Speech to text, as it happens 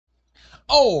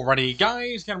Alrighty,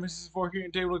 guys, got a message for here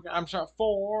and today. I'm shop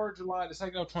for July the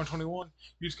 2nd of 2021.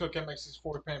 Use code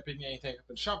KMX64 pan picking anything up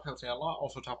in the shop, helps out a lot.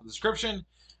 Also, top of the description.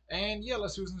 And yeah,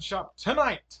 let's do this in the shop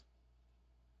tonight.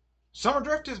 Summer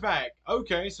Drift is back.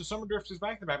 Okay, so Summer Drift is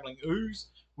back. The battling ooze.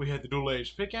 We had the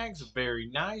dual-edged pickaxe, very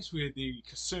nice. We had the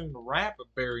Kassoon wrap,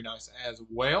 very nice as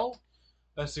well.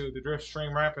 Let's see what the Drift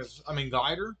Stream wrap is.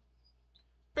 Glider.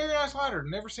 Very nice glider.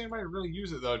 Never seen anybody really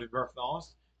use it though, to be perfectly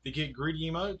honest. The Get Greedy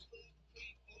emote.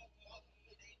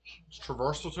 It's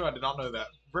traversal too. I did not know that.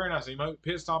 Very nice emote.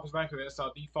 Pit Stop is back with that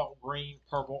style default green,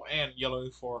 purple, and yellow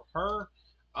for her.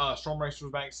 Storm Racer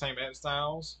was back, same edit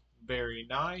styles. Very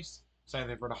nice. Same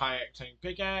thing for the high octane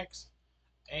pickaxe.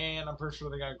 And I'm pretty sure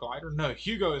they got a glider. No,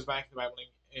 Hugo is back in the battling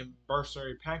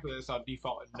anniversary pack with that style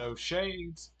default and no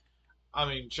shades.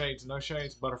 Shades, no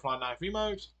shades. Butterfly knife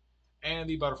emote. And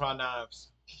the butterfly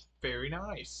knives. Very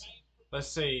nice. Let's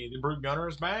see. The Brute Gunner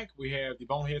is back. We have the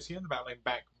Bonehead Skin, the battling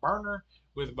back burner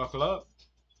with the Buckle Up.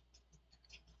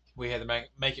 We had the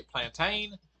Make It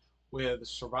Plantain with the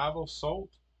Survival Salt.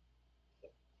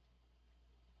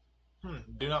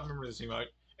 Do not remember this emote.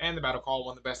 And the Battle Call,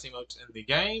 one of the best emotes in the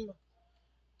game.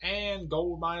 And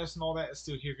Gold Minus and all that is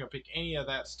still here. You can pick any of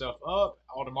that stuff up.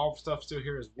 All the Marvel stuff still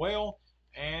here as well.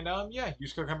 And yeah,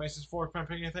 use code KMX64 if you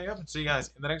pick anything up. And see you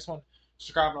guys in the next one.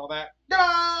 Subscribe and all that.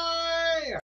 Goodbye!